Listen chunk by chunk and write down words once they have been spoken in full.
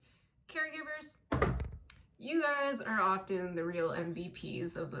caregivers, you guys are often the real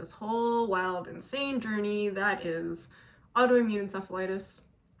MVPs of this whole wild, insane journey that is autoimmune encephalitis.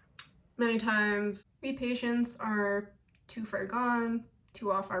 Many times, we patients are too far gone,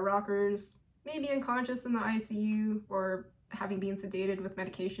 too off our rockers, maybe unconscious in the ICU, or having been sedated with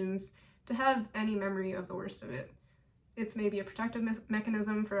medications to have any memory of the worst of it. It's maybe a protective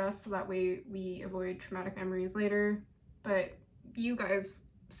mechanism for us so that way we avoid traumatic memories later, but you guys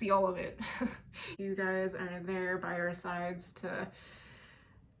see all of it. You guys are there by our sides to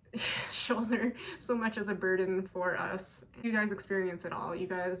shoulder so much of the burden for us. You guys experience it all. You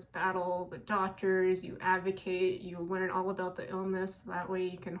guys battle the doctors, you advocate, you learn all about the illness, so that way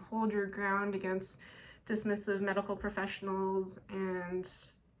you can hold your ground against dismissive medical professionals, and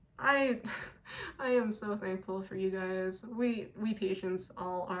I am so thankful for you guys. We patients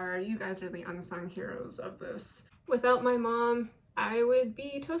all are. You guys are the unsung heroes of this. Without my mom, I would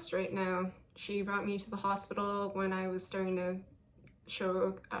be toast right now. She brought me to the hospital when I was starting to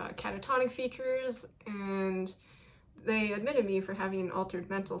show catatonic features, and they admitted me for having an altered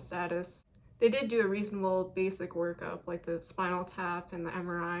mental status. They did do a reasonable basic workup, like the spinal tap and the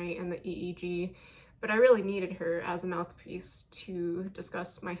MRI and the EEG, but I really needed her as a mouthpiece to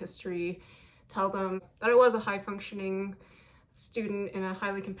discuss my history, tell them that I was a high-functioning student in a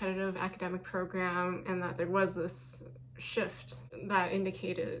highly competitive academic program, and that there was this shift that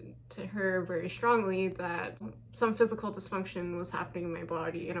indicated to her very strongly that some physical dysfunction was happening in my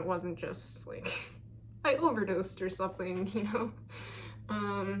body, and it wasn't just like I overdosed or something, you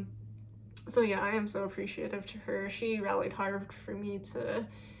know? So yeah, I am so appreciative to her. She rallied hard for me to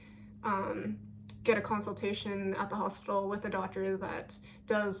get a consultation at the hospital with a doctor that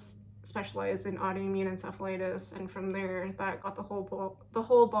does specialize in autoimmune encephalitis, and from there that got the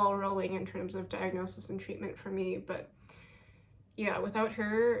whole ball rolling in terms of diagnosis and treatment for me. But yeah, without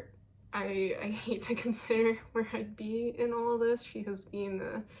her, I hate to consider where I'd be in all of this. She has been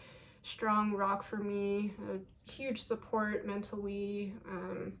a strong rock for me, a huge support mentally,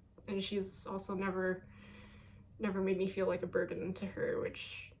 and she's also never made me feel like a burden to her,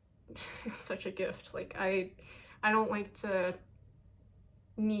 which is such a gift. Like I don't like to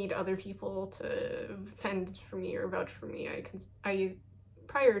need other people to fend for me or vouch for me. I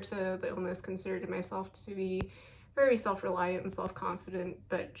prior to the illness considered myself to be very self-reliant and self-confident,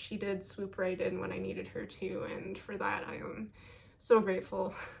 but she did swoop right in when I needed her to, and for that I am so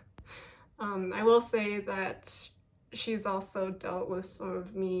grateful. I will say that she's also dealt with some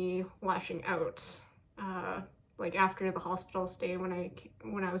of me lashing out, like after the hospital stay when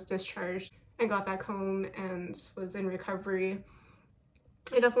I was discharged and got back home and was in recovery.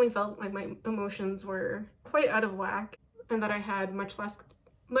 I definitely felt like my emotions were quite out of whack, and that I had much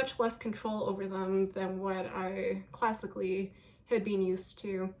less control over them than what I classically had been used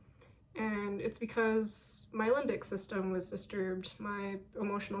to. And it's because my limbic system was disturbed. My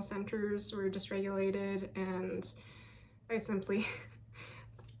emotional centers were dysregulated, and I simply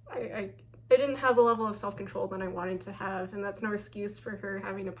I didn't have the level of self-control that I wanted to have, and that's no excuse for her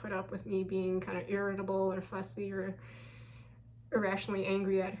having to put up with me being kind of irritable or fussy or irrationally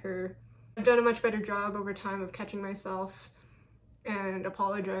angry at her. I've done a much better job over time of catching myself and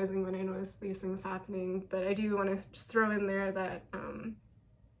apologizing when I notice these things happening, but I do want to just throw in there that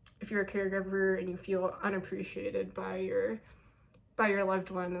if you're a caregiver and you feel unappreciated by your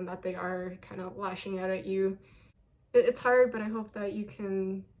loved one and that they are kind of lashing out at you, it's hard, but I hope that you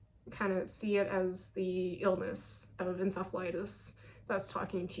can kind of see it as the illness of encephalitis that's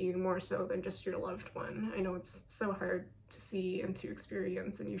talking to you more so than just your loved one. I know it's so hard to see and to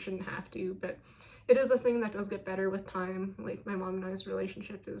experience, and you shouldn't have to, but it is a thing that does get better with time. Like my mom and I's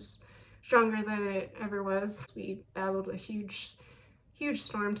relationship is stronger than it ever was. We battled a huge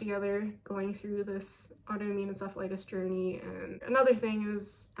storm together going through this autoimmune encephalitis journey. And another thing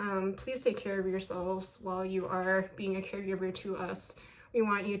is, please take care of yourselves while you are being a caregiver to us. We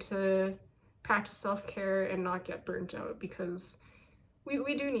want you to practice self-care and not get burnt out, because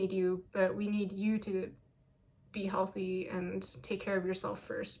we do need you, but we need you to be healthy and take care of yourself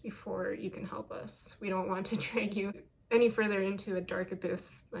first before you can help us. We don't want to drag you any further into a dark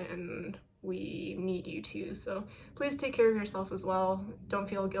abyss than we need you to. So please take care of yourself as well. Don't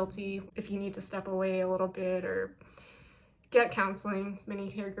feel guilty if you need to step away a little bit or get counseling.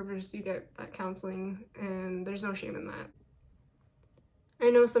 Many caregivers do get that counseling, and there's no shame in that.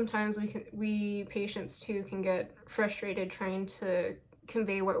 I know sometimes we patients too can get frustrated trying to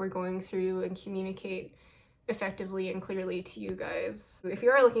convey what we're going through and communicate effectively and clearly to you guys. If you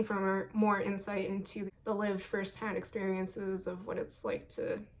are looking for more insight into the lived first-hand experiences of what it's like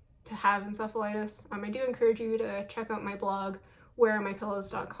to have encephalitis, I do encourage you to check out my blog,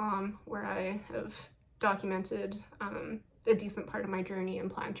 wherearemypillows.com, where I have documented a decent part of my journey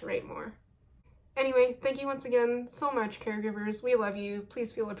and plan to write more. Anyway, thank you once again so much, caregivers. We love you.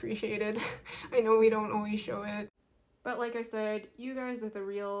 Please feel appreciated. I know we don't always show it. But like I said, you guys are the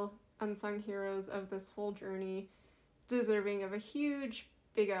real unsung heroes of this whole journey, deserving of a huge,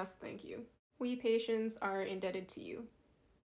 big-ass thank you. We patients are indebted to you.